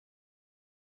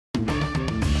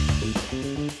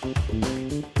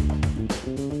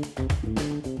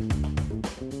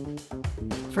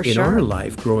For in sure. our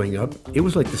life growing up, it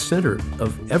was like the center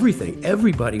of everything.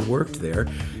 Everybody worked there.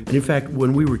 And in fact,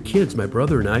 when we were kids, my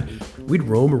brother and I, we'd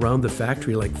roam around the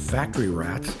factory like factory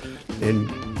rats and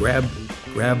grab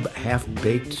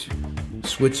half-baked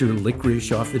Switzer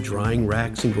licorice off the drying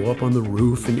racks and go up on the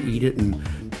roof and eat it, and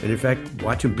in fact,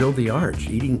 watch him build the arch,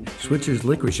 eating Switzer's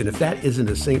licorice. And if that isn't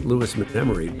a St. Louis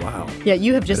memory, wow. Yeah,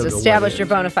 you have just I don't know established what your is.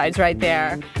 bona fides right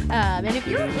there. And if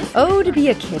you're Oh, to be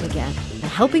a kid again,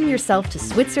 helping yourself to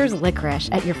Switzer's licorice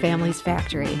at your family's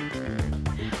factory.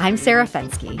 I'm Sarah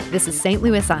Fenske. This is St.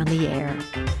 Louis on the Air.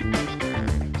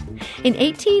 In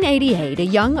 1888, a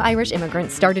young Irish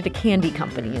immigrant started a candy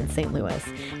company in St. Louis.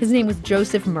 His name was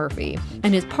Joseph Murphy,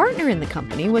 and his partner in the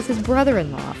company was his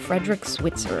brother-in-law, Frederick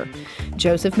Switzer.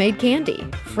 Joseph made candy,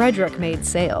 Frederick made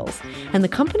sales, and the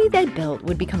company they built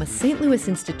would become a St. Louis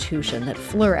institution that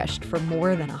flourished for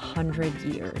more than 100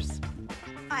 years.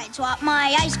 I'd swap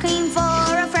my ice cream for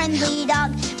a friendly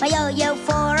dog, my yo-yo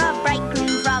for a bright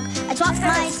green frog. I'd swap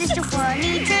my sister for a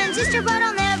new transistor, but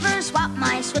I'll never swap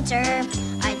my Switzer.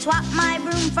 I'd swap my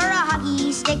broom for a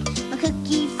hockey stick, my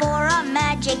cookie for a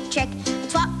magic trick.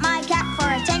 I'd swap my cap for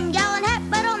a 10-gallon hat,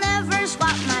 but I'll never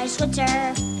swap my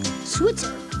Switzer.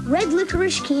 Switzer, red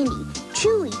licorice candy,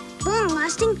 chewy,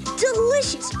 long-lasting,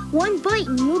 delicious. One bite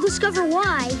and you'll discover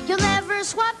why. You'll never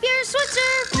swap your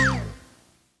Switzer.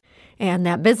 And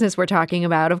that business we're talking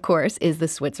about, of course, is the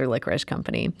Switzer Licorice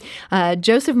Company.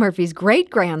 Joseph Murphy's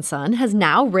great-grandson has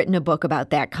now written a book about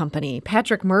that company.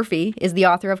 Patrick Murphy is the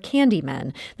author of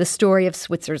Candymen, the story of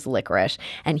Switzer's licorice,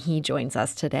 and he joins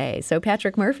us today. So,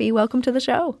 Patrick Murphy, welcome to the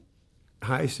show.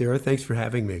 Hi, Sarah. Thanks for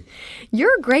having me.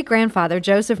 Your great-grandfather,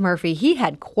 Joseph Murphy, he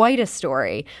had quite a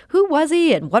story. Who was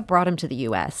he and what brought him to the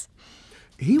U.S.?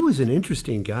 He was an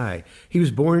interesting guy. He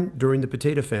was born during the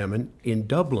potato famine in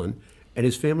Dublin, and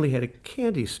his family had a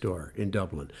candy store in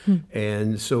Dublin.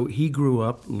 And so he grew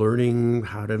up learning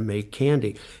how to make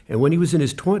candy. And when he was in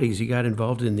his 20s, he got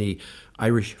involved in the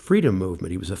Irish freedom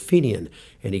movement. He was a Fenian,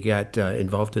 and he got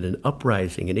involved in an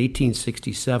uprising in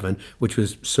 1867, which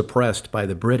was suppressed by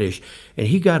the British. And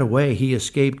he got away. He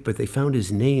escaped, but they found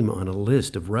his name on a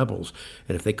list of rebels.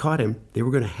 And if they caught him, they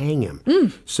were going to hang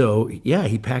him. So, yeah,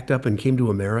 he packed up and came to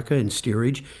America in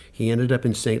steerage. He ended up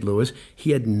in St. Louis.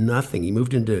 He had nothing. He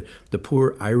moved into the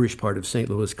poor Irish part of St.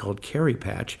 Louis called Kerry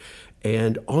Patch,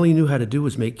 and all he knew how to do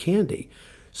was make candy.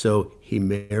 So he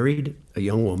married a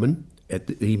young woman.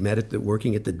 He met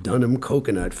working at the Dunham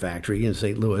Coconut Factory in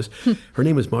St. Louis. Her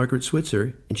name was Margaret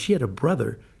Switzer, and she had a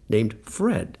brother named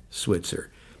Fred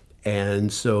Switzer.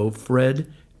 And so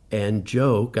Fred and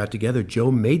Joe got together.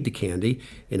 Joe made the candy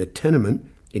in a tenement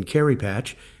in Kerry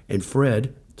Patch, and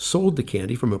Fred sold the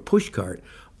candy from a push cart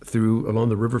along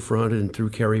the riverfront and through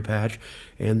Kerry Patch,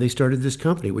 and they started this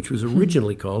company, which was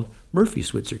originally called Murphy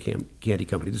Switzer Candy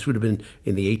Company. This would have been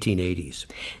in the 1880s.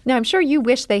 Now, I'm sure you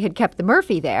wish they had kept the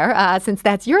Murphy there, since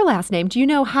that's your last name. Do you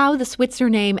know how the Switzer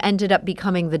name ended up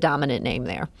becoming the dominant name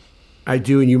there? I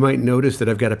do, and you might notice that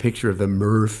I've got a picture of the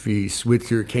Murphy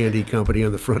Switzer Candy Company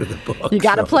on the front of the book. You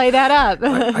got to play that up.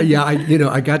 I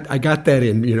got that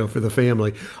in, for the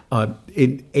family.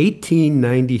 In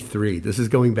 1893, this is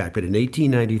going back, but in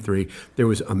 1893, there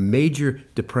was a major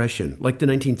depression, like the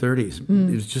 1930s.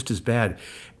 It was just as bad.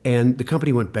 And the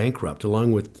company went bankrupt,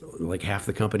 along with like half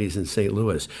the companies in St.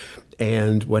 Louis.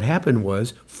 And what happened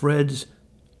was Fred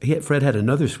had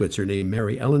another Switzer named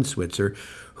Mary Ellen Switzer,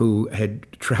 who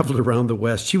had traveled around the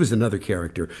West. She was another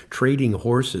character, trading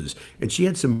horses. And she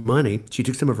had some money. She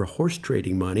took some of her horse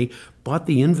trading money, bought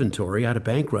the inventory out of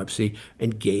bankruptcy,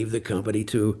 and gave the company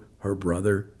to her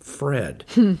brother, Fred,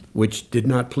 which did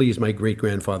not please my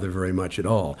great-grandfather very much at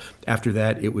all. After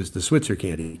that, it was the Switzer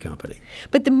Candy Company.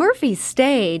 But the Murphys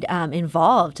stayed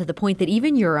involved to the point that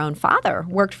even your own father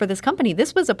worked for this company.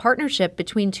 This was a partnership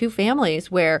between two families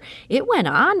where it went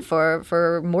on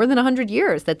for more than 100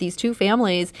 years, that these two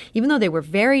families, even though they were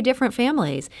very different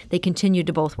families, they continued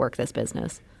to both work this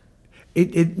business.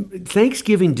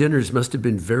 Thanksgiving dinners must have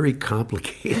been very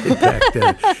complicated back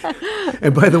then.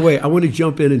 And by the way, I want to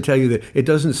jump in and tell you that it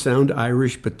doesn't sound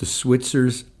Irish, but the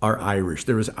Switzers are Irish.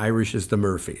 They're as Irish as the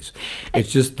Murphys. It's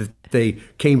just that they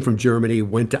came from Germany,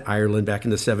 went to Ireland back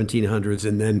in the 1700s,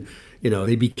 and then,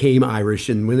 they became Irish.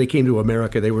 And when they came to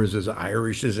America, they were as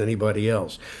Irish as anybody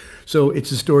else. So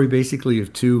it's a story basically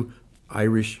of two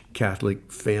Irish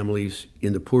Catholic families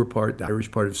in the poor part, the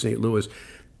Irish part of St. Louis,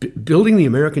 building the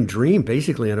American dream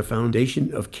basically on a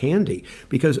foundation of candy,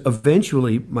 because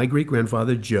eventually my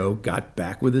great-grandfather Joe got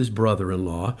back with his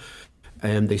brother-in-law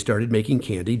and they started making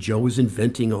candy. Joe was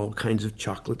inventing all kinds of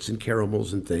chocolates and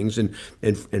caramels and things,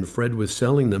 and Fred was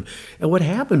selling them. And what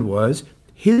happened was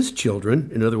his children,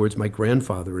 in other words, my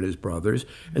grandfather and his brothers,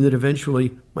 and then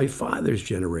eventually my father's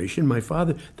generation, my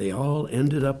father, they all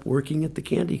ended up working at the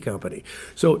candy company.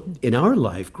 So in our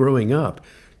life growing up,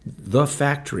 the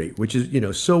factory, which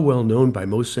is, so well known by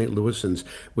most St. Louisans,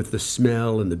 with the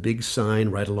smell and the big sign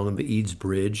right along the Eads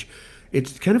Bridge,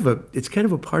 it's kind of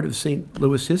a part of St.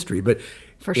 Louis history. But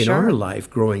in our life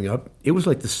growing up, it was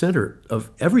like the center of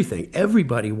everything.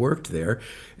 Everybody worked there.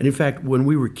 And in fact, when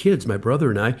we were kids, my brother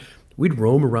and I, we'd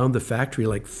roam around the factory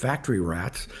like factory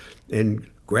rats and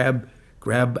grab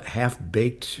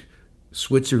half-baked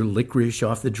Switzer licorice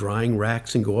off the drying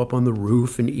racks and go up on the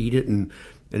roof and eat it, and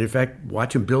in fact,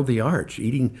 watch him build the arch,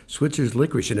 eating Switzer's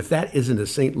licorice. And if that isn't a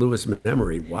St. Louis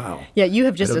memory, wow. Yeah, you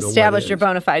have just established your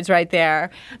bona fides right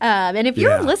there. And if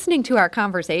you're listening to our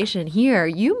conversation here,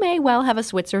 you may well have a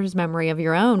Switzer's memory of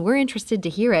your own. We're interested to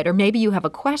hear it. Or maybe you have a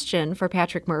question for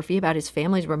Patrick Murphy about his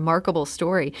family's remarkable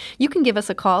story. You can give us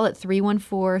a call at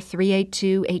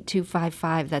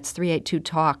 314-382-8255. That's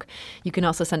 382-TALK. You can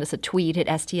also send us a tweet at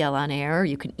STL On Air.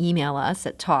 You can email us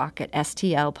at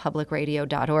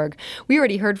talk@stlpublicradio.org. We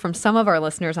already heard from some of our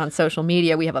listeners on social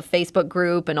media. We have a Facebook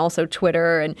group and also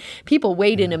Twitter, and people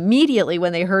weighed in immediately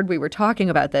when they heard we were talking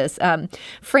about this.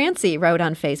 Francie wrote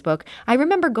on Facebook, "I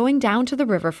remember going down to the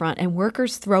riverfront and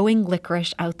workers throwing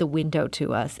licorice out the window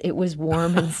to us. It was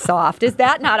warm and soft." Is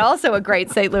that not also a great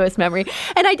St. Louis memory?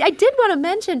 And I did want to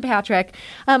mention, Patrick,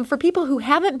 for people who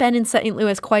haven't been in St.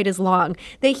 Louis quite as long,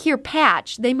 they hear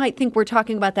Patch. They might think we're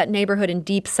talking about that neighborhood in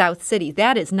Deep South City.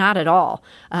 That is not at all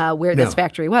where this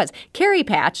factory was. Carey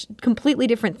Patch, completely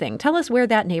different thing. Tell us where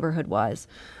that neighborhood was.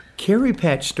 Carey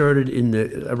Patch started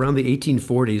around the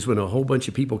 1840s when a whole bunch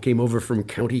of people came over from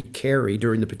County Kerry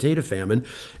during the potato famine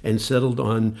and settled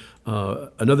on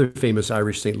another famous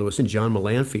Irish St. Louisan, John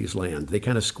Malanphy's land. They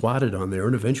kind of squatted on there,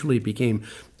 and eventually it became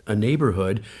a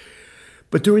neighborhood.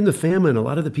 But during the famine, a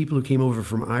lot of the people who came over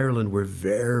from Ireland were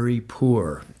very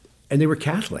poor. And they were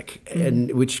Catholic,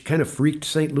 and which kind of freaked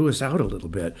St. Louis out a little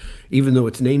bit. Even though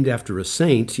it's named after a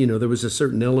saint, there was a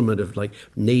certain element of like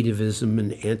nativism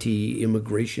and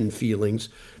anti-immigration feelings.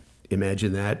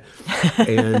 Imagine that.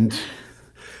 And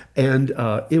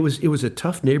it was a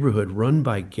tough neighborhood run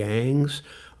by gangs.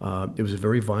 It was a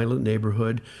very violent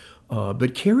neighborhood.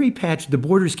 But Carey Patch, the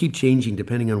borders keep changing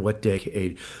depending on what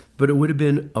decade. But it would have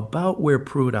been about where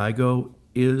Pruitt-Igoe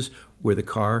is, where the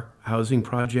Carr housing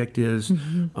project is.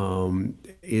 Mm-hmm.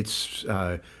 It's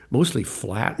mostly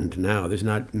flattened now. There's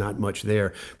not much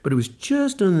there. But it was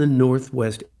just on the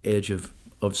northwest edge of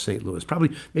St. Louis, probably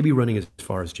maybe running as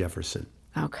far as Jefferson.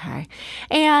 Okay.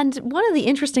 And one of the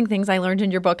interesting things I learned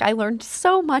in your book, I learned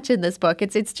so much in this book.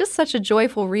 It's just such a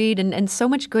joyful read and so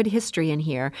much good history in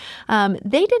here.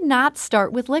 They did not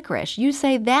start with licorice. You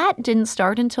say that didn't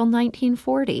start until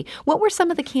 1940. What were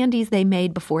some of the candies they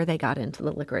made before they got into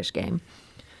the licorice game?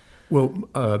 Well,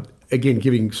 again,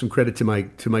 giving some credit to my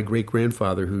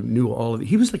great-grandfather who knew all of it.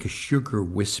 He was like a sugar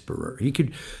whisperer. He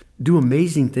could do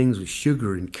amazing things with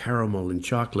sugar and caramel and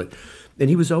chocolate. And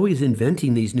he was always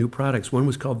inventing these new products. One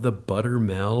was called the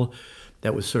Buttermel.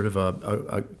 That was sort of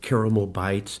a caramel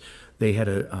bites. They had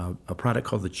a product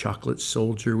called the Chocolate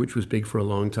Soldier, which was big for a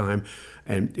long time.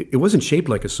 And it wasn't shaped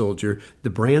like a soldier. The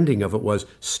branding of it was,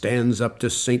 stands up to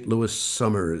St. Louis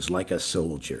summers like a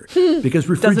soldier. Because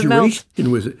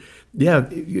refrigeration was,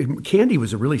 candy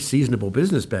was a really seasonable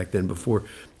business back then before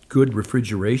good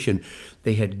refrigeration.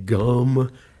 They had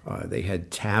gum, they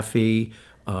had taffy.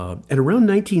 And around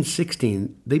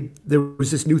 1916, there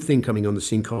was this new thing coming on the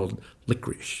scene called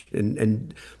licorice.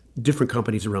 And different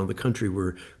companies around the country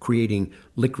were creating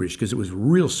licorice because it was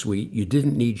real sweet. You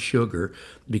didn't need sugar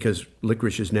because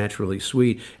licorice is naturally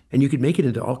sweet. And you could make it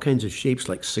into all kinds of shapes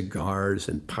like cigars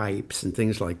and pipes and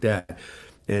things like that.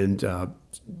 And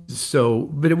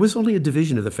but it was only a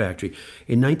division of the factory.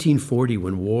 In 1940,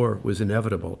 when war was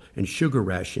inevitable and sugar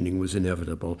rationing was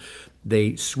inevitable,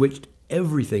 they switched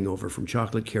everything over from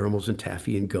chocolate caramels and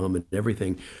taffy and gum and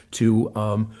everything to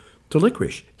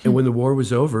licorice. And when the war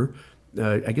was over,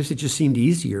 I guess it just seemed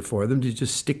easier for them to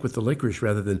just stick with the licorice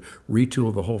rather than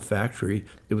retool the whole factory.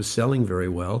 It was selling very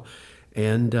well.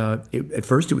 And at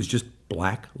first it was just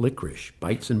black licorice,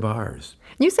 bites and bars.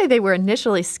 You say they were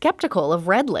initially skeptical of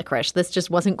red licorice. This just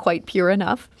wasn't quite pure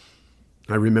enough.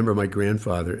 I remember my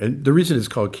grandfather, and the reason it's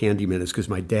called Candyman is because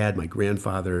my dad, my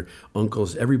grandfather,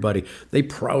 uncles, everybody, they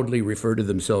proudly refer to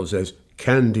themselves as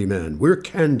Candymen. We're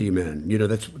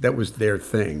Candymen. That was their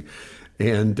thing.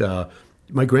 And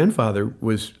my grandfather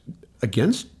was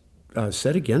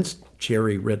set against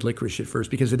cherry red licorice at first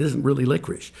because it isn't really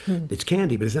licorice. It's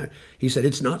candy, but it's not. He said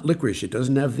it's not licorice. It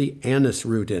doesn't have the anise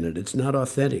root in it. It's not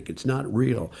authentic. It's not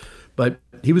real. But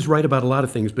he was right about a lot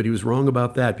of things, but he was wrong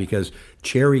about that because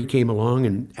Cherry came along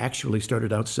and actually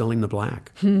started out selling the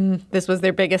black. This was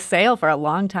their biggest sale for a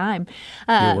long time.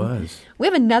 It was. We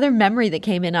have another memory that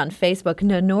came in on Facebook.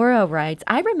 Nonora writes,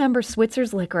 I remember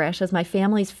Switzer's licorice as my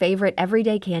family's favorite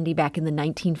everyday candy back in the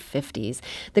 1950s.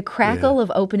 The crackle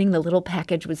of opening the little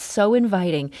package was so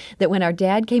inviting that when our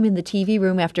dad came in the TV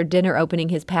room after dinner opening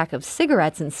his pack of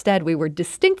cigarettes instead, we were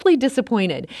distinctly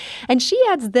disappointed. And she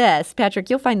adds this, Patrick,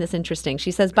 you'll find this interesting.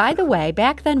 She says, by the way,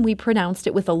 back then we pronounced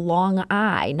it with a long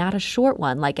I, not a short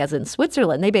one, like as in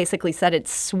Switzerland. They basically said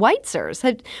it's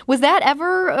Schweitzers. Was that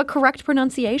ever a correct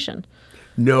pronunciation?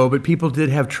 No, but people did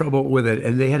have trouble with it,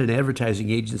 and they had an advertising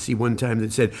agency one time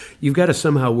that said, you've got to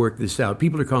somehow work this out.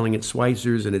 People are calling it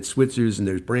Schweitzers, and it's Switzers, and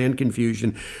there's brand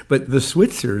confusion, but the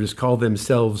Switzers call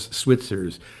themselves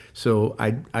Switzers. So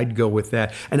I'd go with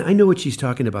that. And I know what she's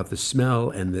talking about, the smell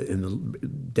and the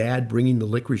dad bringing the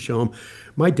licorice home.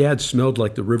 My dad smelled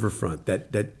like the riverfront,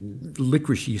 that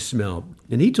licoricey smell.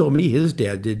 And he told me his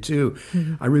dad did too.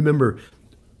 I remember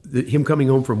him coming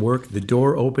home from work, the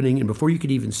door opening, and before you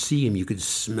could even see him, you could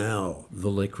smell the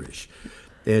licorice.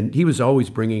 And he was always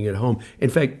bringing it home. In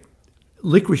fact,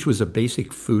 licorice was a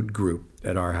basic food group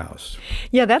at our house.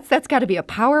 Yeah, that's got to be a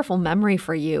powerful memory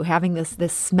for you, having this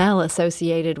smell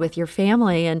associated with your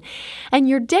family. And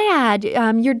your dad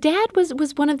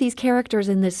was one of these characters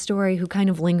in this story who kind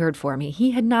of lingered for me.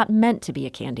 He had not meant to be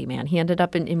a candy man. He ended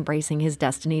up embracing his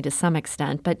destiny to some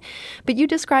extent. But you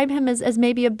describe him as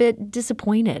maybe a bit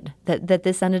disappointed that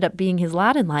this ended up being his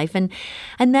lot in life. And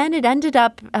then it ended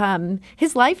up,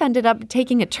 his life ended up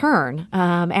taking a turn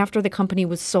after the company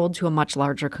was sold to a much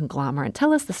larger conglomerate.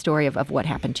 Tell us the story of what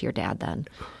happened to your dad then.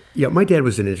 Yeah, my dad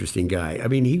was an interesting guy. I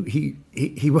mean, he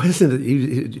wasn't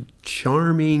he was a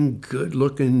charming,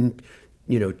 good-looking,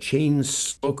 chain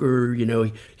smoker.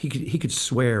 He could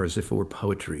swear as if it were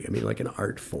poetry. I mean, like an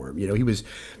art form. He was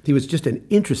just an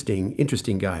interesting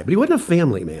guy. But he wasn't a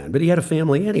family man. But he had a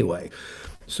family anyway.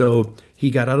 So he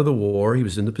got out of the war. He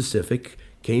was in the Pacific.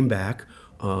 Came back.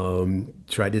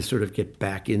 Tried to sort of get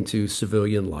back into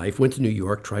civilian life, went to New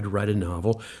York, tried to write a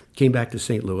novel, came back to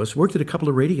St. Louis, worked at a couple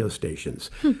of radio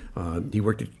stations. He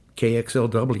worked at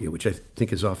KXLW, which I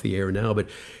think is off the air now, but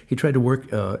he tried to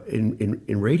work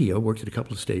in radio, worked at a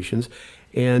couple of stations,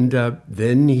 and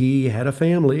then he had a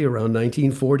family around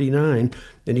 1949,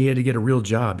 and he had to get a real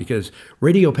job because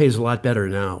radio pays a lot better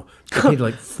now. It paid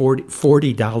like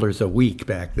 $40 a week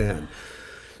back then.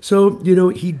 So,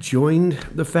 he joined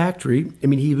the factory. I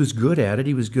mean, he was good at it.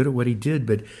 He was good at what he did,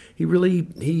 but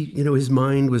his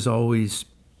mind was always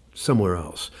somewhere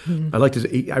else.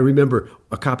 I remember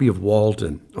a copy of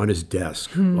Walden on his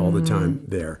desk all the time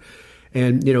there.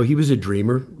 And, he was a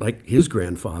dreamer like his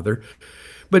grandfather.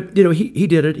 But, he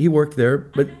did it. He worked there.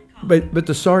 But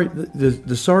the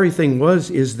sorry thing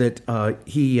is that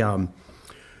he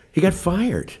got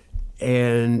fired.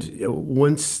 And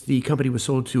once the company was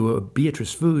sold to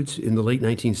Beatrice Foods in the late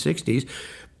 1960s,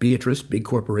 Beatrice, big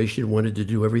corporation, wanted to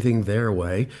do everything their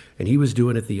way, and he was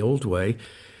doing it the old way,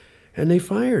 and they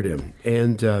fired him.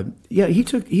 And he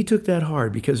took that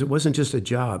hard because it wasn't just a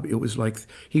job; it was like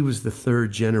he was the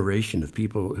third generation of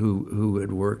people who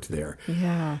had worked there.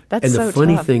 Yeah, that's and so the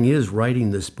funny tough. thing is,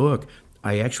 writing this book,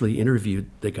 I actually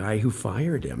interviewed the guy who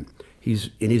fired him.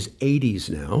 He's in his 80s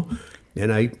now.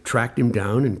 And I tracked him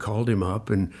down and called him up,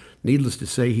 and needless to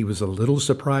say, he was a little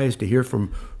surprised to hear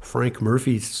from Frank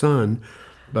Murphy's son.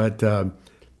 But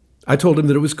I told him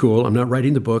that it was cool. I'm not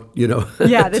writing the book,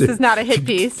 Yeah, this is not a hit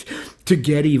piece. To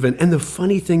get even. And the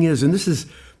funny thing is, and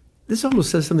this almost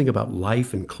says something about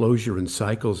life and closure and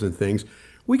cycles and things,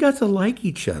 we got to like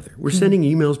each other. We're sending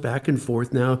emails back and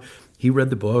forth now. He read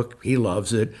the book. He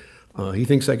loves it. He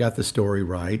thinks I got the story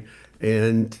right.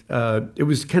 And it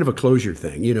was kind of a closure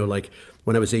thing, like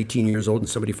when I was 18 years old and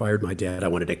somebody fired my dad, I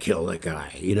wanted to kill that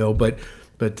guy,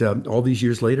 But all these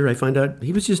years later, I find out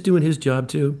he was just doing his job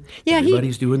too. Yeah,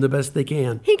 everybody's doing the best they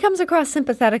can. He comes across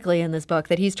sympathetically in this book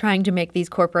that he's trying to make these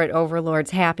corporate overlords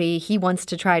happy. He wants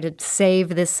to try to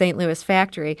save this St. Louis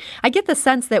factory. I get the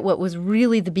sense that what was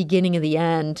really the beginning of the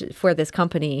end for this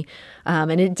company,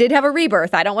 and it did have a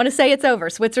rebirth. I don't want to say it's over.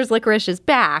 Switzer's Licorice is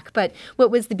back. But what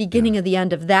was the beginning of the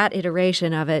end of that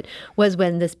iteration of it was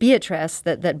when this Beatrice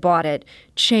that bought it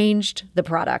changed the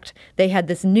product. They had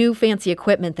this new fancy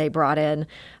equipment they brought in.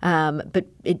 But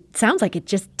it sounds like it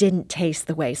just didn't taste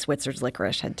the way Switzer's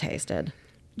Licorice had tasted.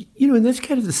 And that's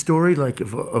kind of the story, like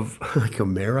of like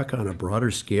America on a broader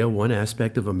scale. One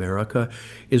aspect of America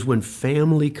is when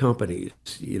family companies,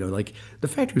 like the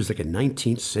factory was like a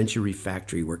 19th century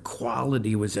factory where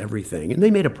quality was everything, and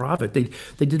they made a profit. They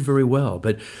did very well,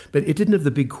 but it didn't have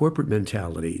the big corporate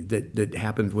mentality that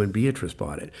happened when Beatrice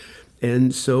bought it.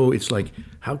 And so it's like,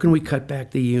 how can we cut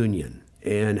back the union,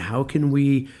 and how can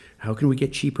we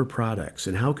get cheaper products,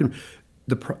 and how can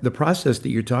the process that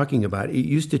you're talking about, it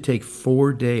used to take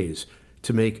 4 days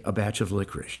to make a batch of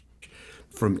licorice,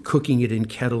 from cooking it in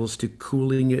kettles to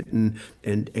cooling it and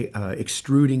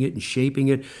extruding it and shaping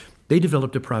it. They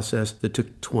developed a process that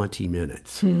took 20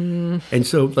 minutes. And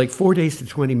so like 4 days to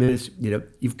 20 minutes,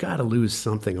 you've got to lose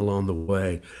something along the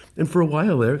way. And for a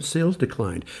while there, sales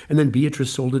declined. And then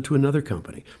Beatrice sold it to another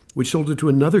company, which sold it to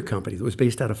another company that was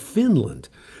based out of Finland.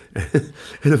 And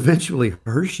eventually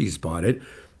Hershey's bought it.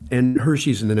 And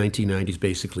Hershey's in the 1990s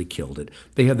basically killed it.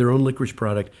 They had their own licorice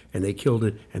product, and they killed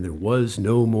it, and there was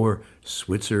no more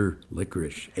Switzer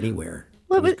licorice anywhere.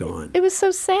 Well, it was gone. It was so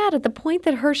sad. At the point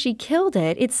that Hershey killed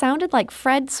it, it sounded like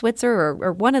Fred Switzer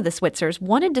or one of the Switzers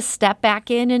wanted to step back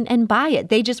in and buy it.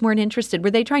 They just weren't interested. Were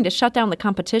they trying to shut down the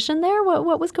competition there?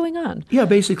 What was going on? Yeah,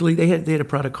 basically they had a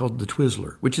product called the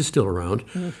Twizzler, which is still around,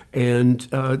 and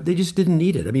they just didn't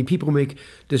need it. I mean, people make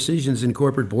decisions in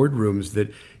corporate boardrooms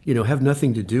that have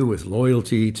nothing to do with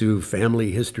loyalty to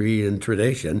family history and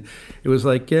tradition. It was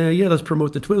like, let's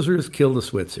promote the Twizzlers, kill the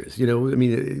Switzers.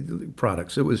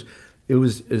 Products. It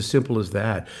was as simple as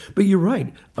that. But you're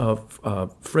right.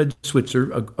 Fred Switzer,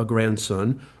 a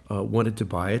grandson, wanted to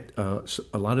buy it.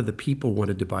 A lot of the people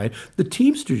wanted to buy it. The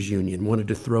Teamsters Union wanted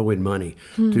to throw in money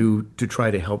to try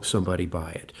to help somebody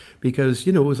buy it because,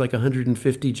 it was like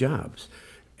 150 jobs.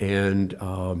 And,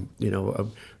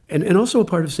 and also a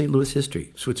part of St. Louis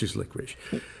history, Switzer's licorice.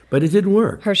 But it didn't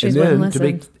work. Hershey's and wouldn't then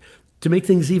listen. to make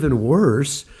things even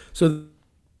worse, so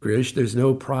there's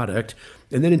no product.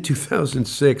 And then in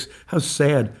 2006, how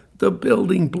sad, the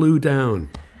building blew down.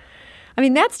 I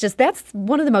mean, that's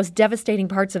one of the most devastating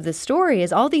parts of this story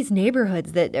is all these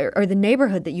neighborhoods or the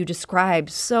neighborhood that you described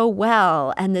so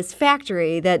well, and this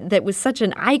factory that was such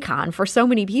an icon for so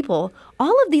many people.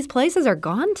 All of these places are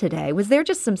gone today. Was there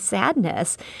just some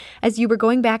sadness as you were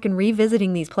going back and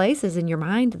revisiting these places in your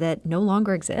mind that no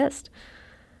longer exist?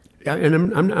 And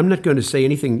I'm not going to say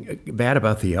anything bad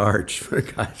about the Arch, for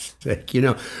God's sake,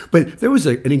 But there was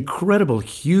an incredible,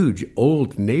 huge,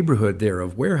 old neighborhood there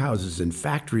of warehouses and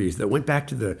factories that went back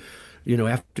to the,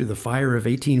 after the fire of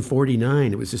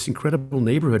 1849. It was this incredible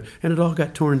neighborhood, and it all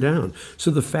got torn down. So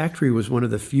the factory was one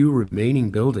of the few remaining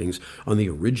buildings on the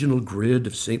original grid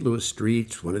of St. Louis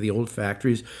streets, one of the old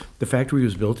factories. The factory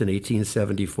was built in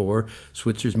 1874.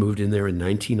 Switzer's moved in there in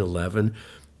 1911.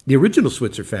 The original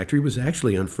Switzer factory was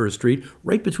actually on First Street,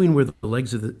 right between where the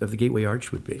legs of the Gateway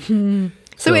Arch would be.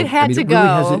 So it had to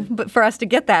go but for us to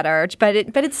get that arch. But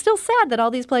it's still sad that all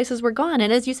these places were gone.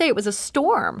 And as you say, it was a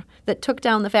storm that took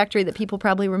down the factory that people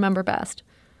probably remember best.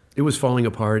 It was falling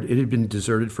apart. It had been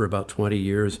deserted for about 20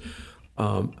 years.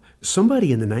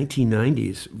 Somebody in the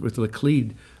 1990s with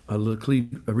Laclede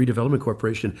Redevelopment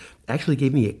Corporation actually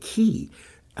gave me a key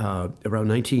around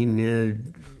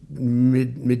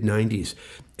mid-90s.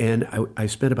 And I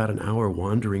spent about an hour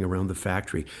wandering around the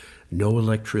factory. No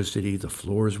electricity, the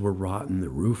floors were rotten, the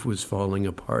roof was falling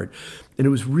apart. And it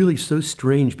was really so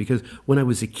strange because when I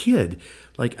was a kid,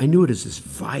 I knew it as this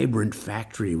vibrant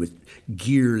factory with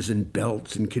gears and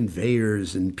belts and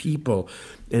conveyors and people.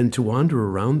 And to wander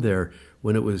around there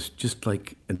when it was just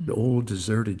like an old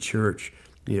deserted church,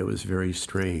 it was very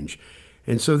strange.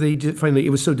 And so they did finally.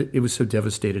 It was so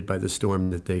devastated by the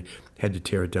storm that they had to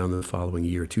tear it down the following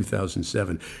year,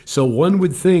 2007. So one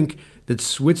would think that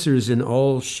Switzer's in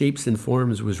all shapes and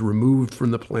forms was removed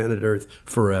from the planet Earth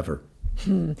forever.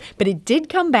 But it did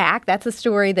come back. That's a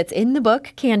story that's in the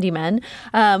book, Candyman.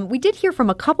 We did hear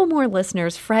from a couple more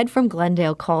listeners. Fred from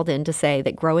Glendale called in to say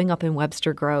that growing up in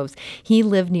Webster Groves, he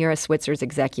lived near a Switzer's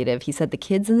executive. He said the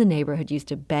kids in the neighborhood used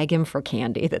to beg him for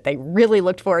candy, that they really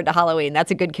looked forward to Halloween. That's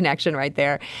a good connection right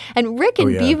there. And Rick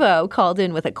in Bevo called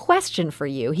in with a question for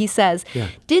you. He says,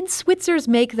 did Switzer's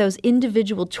make those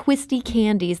individual twisty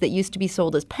candies that used to be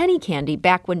sold as penny candy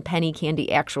back when penny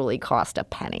candy actually cost a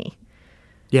penny?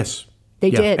 Yes. They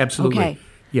did? Absolutely. Okay.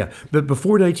 Yeah, but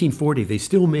before 1940, they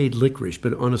still made licorice,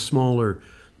 but on a smaller,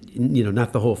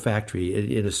 not the whole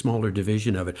factory, in a smaller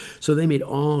division of it. So they made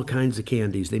all kinds of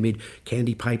candies. They made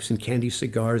candy pipes and candy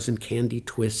cigars and candy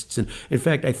twists. And in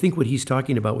fact, I think what he's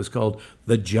talking about was called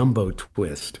the Jumbo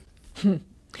Twist.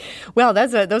 Well,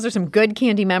 those are some good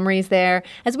candy memories there.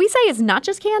 As we say, it's not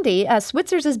just candy.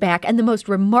 Switzer's is back, and the most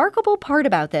remarkable part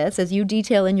about this, as you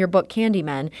detail in your book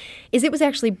Candymen, is it was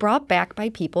actually brought back by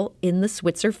people in the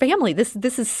Switzer family. This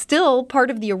is still part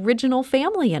of the original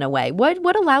family in a way.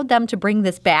 What allowed them to bring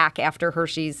this back after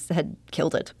Hershey's had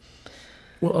killed it?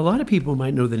 Well, a lot of people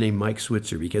might know the name Mike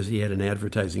Switzer because he had an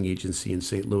advertising agency in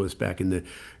St. Louis back in the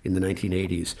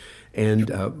 1980s,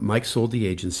 and Mike sold the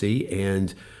agency,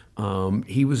 and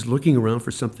he was looking around for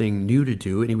something new to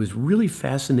do, and he was really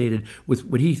fascinated with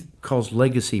what he calls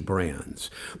legacy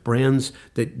brands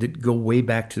that go way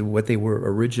back to what they were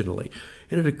originally.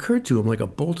 And it occurred to him like a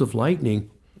bolt of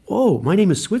lightning, oh, my name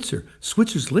is Switzer,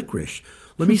 Switzer's Licorice.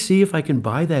 Let me see if I can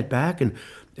buy that back and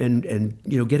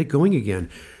get it going again.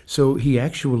 So he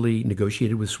actually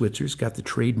negotiated with Switzer's, got the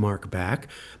trademark back,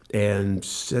 and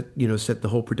set the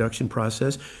whole production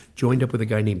process. Joined up with a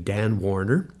guy named Dan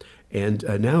Warner, and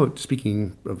now,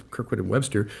 speaking of Kirkwood and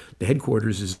Webster, the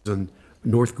headquarters is on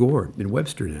North Gore in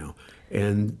Webster now,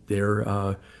 and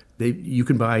you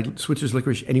can buy Switzer's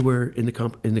Licorice anywhere in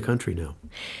the country now.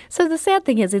 So the sad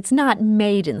thing is, it's not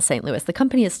made in St. Louis. The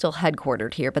company is still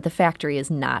headquartered here, but the factory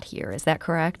is not here. Is that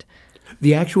correct?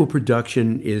 The actual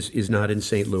production is not in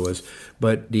St. Louis,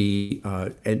 but the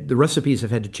recipes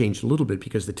have had to change a little bit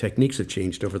because the techniques have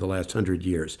changed over the last 100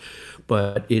 years.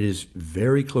 But it is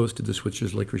very close to the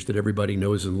Switzer's Licorice that everybody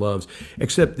knows and loves,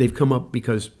 except they've come up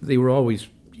because they were always,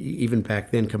 even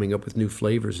back then, coming up with new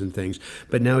flavors and things.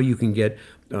 But now you can get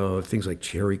things like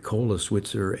cherry cola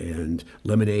Switzer and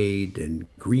lemonade and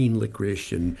green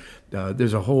licorice, and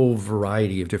there's a whole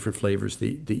variety of different flavors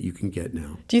that you can get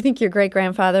now. Do you think your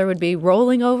great-grandfather would be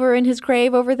rolling over in his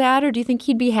grave over that, or do you think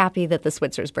he'd be happy that the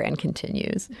Switzer's brand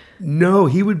continues? No,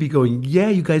 he would be going, yeah,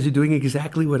 you guys are doing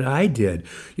exactly what I did.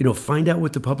 Find out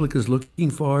what the public is looking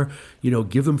for,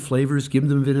 give them flavors, give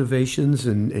them innovations,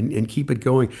 and keep it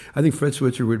going. I think Fred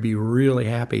Switzer would be really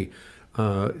happy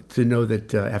to know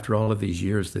that after all of these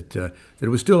years that it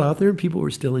was still out there and people were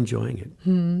still enjoying it.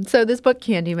 So this book,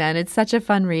 Candymen, it's such a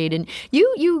fun read. And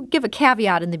you give a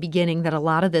caveat in the beginning that a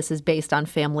lot of this is based on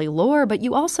family lore, but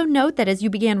you also note that as you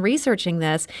began researching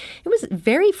this, it was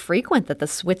very frequent that the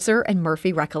Switzer and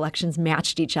Murphy recollections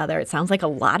matched each other. It sounds like a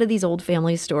lot of these old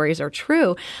family stories are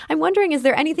true. I'm wondering, is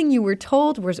there anything you were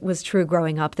told was true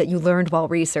growing up that you learned while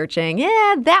researching?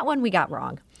 Yeah, that one we got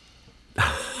wrong.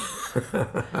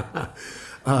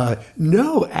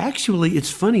 No, actually, it's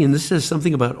funny, and this says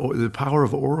something about the power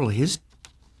of oral history,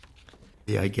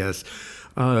 I guess.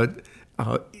 In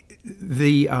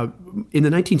the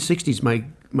 1960s,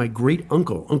 my great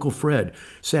Uncle Fred,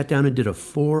 sat down and did a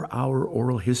 4-hour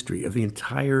oral history of the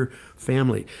entire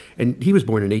family. And he was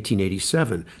born in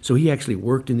 1887, so he actually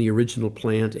worked in the original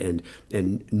plant and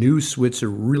knew Switzer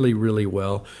really, really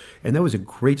well. And that was a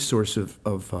great source of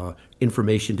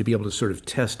information to be able to sort of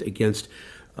test against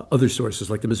other sources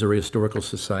like the Missouri Historical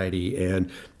Society and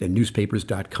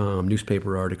newspapers.com,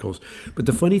 newspaper articles. But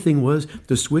the funny thing was,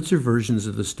 the Switzer versions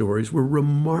of the stories were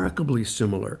remarkably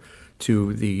similar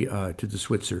to the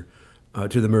Switzer,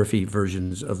 to the Murphy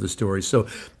versions of the stories. So,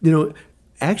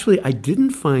 actually, I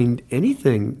didn't find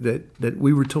anything that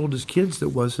we were told as kids that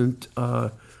wasn't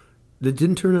that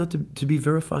didn't turn out to be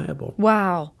verifiable.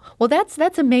 Wow. Well,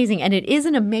 that's amazing. And it is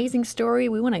an amazing story.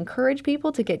 We want to encourage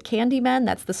people to get Candymen.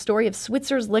 That's the story of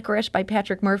Switzer's Licorice by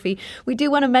Patrick Murphy. We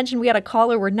do want to mention we had a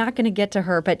caller. We're not going to get to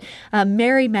her, but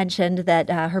Mary mentioned that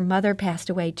her mother passed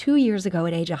away 2 years ago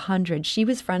at age 100. She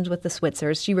was friends with the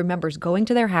Switzers. She remembers going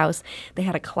to their house. They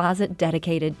had a closet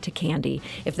dedicated to candy.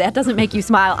 If that doesn't make you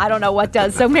smile, I don't know what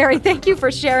does. So, Mary, thank you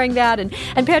for sharing that. And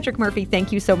Patrick Murphy,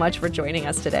 thank you so much for joining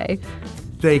us today.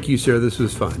 Thank you, sir. This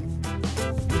was fun.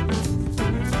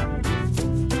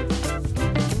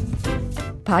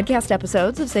 Podcast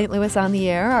episodes of St. Louis on the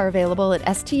Air are available at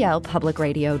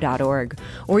stlpublicradio.org,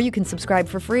 or you can subscribe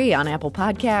for free on Apple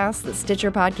Podcasts, the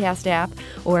Stitcher podcast app,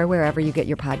 or wherever you get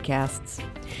your podcasts.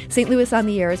 St. Louis on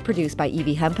the Air is produced by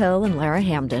Evie Hemphill and Lara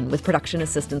Hamden, with production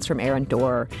assistance from Aaron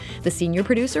Dorr. The senior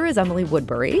producer is Emily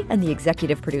Woodbury, and the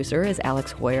executive producer is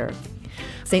Alex Hoyer.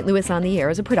 St. Louis on the Air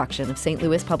is a production of St.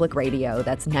 Louis Public Radio.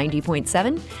 That's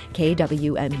 90.7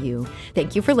 KWMU.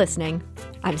 Thank you for listening.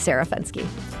 I'm Sarah Fenske.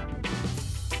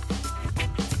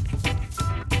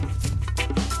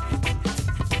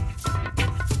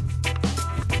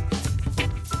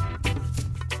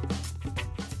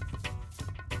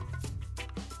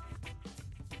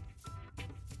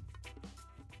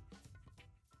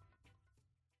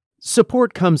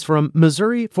 Support comes from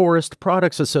Missouri Forest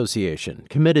Products Association,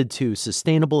 committed to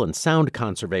sustainable and sound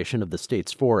conservation of the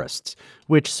state's forests,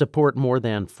 which support more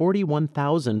than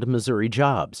 41,000 Missouri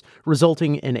jobs,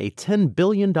 resulting in a $10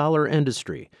 billion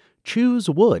industry.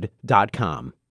 ChooseWood.com.